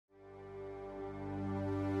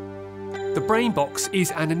The Brain Box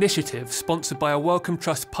is an initiative sponsored by a Wellcome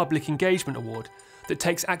Trust Public Engagement Award that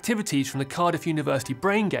takes activities from the Cardiff University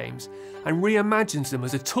Brain Games and reimagines them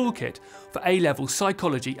as a toolkit for A-level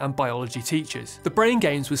psychology and biology teachers. The Brain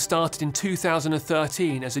Games was started in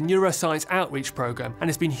 2013 as a neuroscience outreach programme and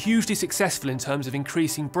has been hugely successful in terms of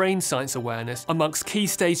increasing brain science awareness amongst Key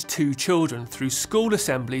Stage 2 children through school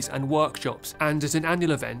assemblies and workshops, and as an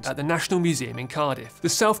annual event at the National Museum in Cardiff. The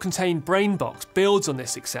self-contained Brain Box builds on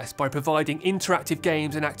this success by providing interactive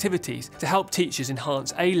games and activities to help teachers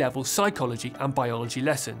enhance A-level psychology and biology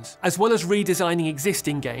lessons. As well as redesigning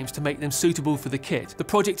existing games to make them suitable for the kit, the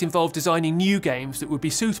project involved designing new games that would be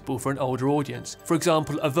suitable for an older audience. For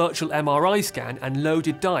example, a virtual MRI scan and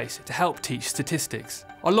loaded dice to help teach statistics.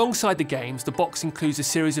 Alongside the games, the box includes a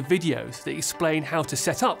series of videos that explain how to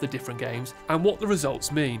set up the different games and what the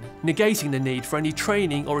results mean, negating the need for any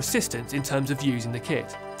training or assistance in terms of using the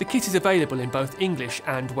kit. The kit is available in both English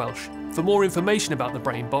and Welsh. For more information about the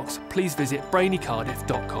Brain Box, please visit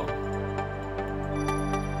brainycardiff.com.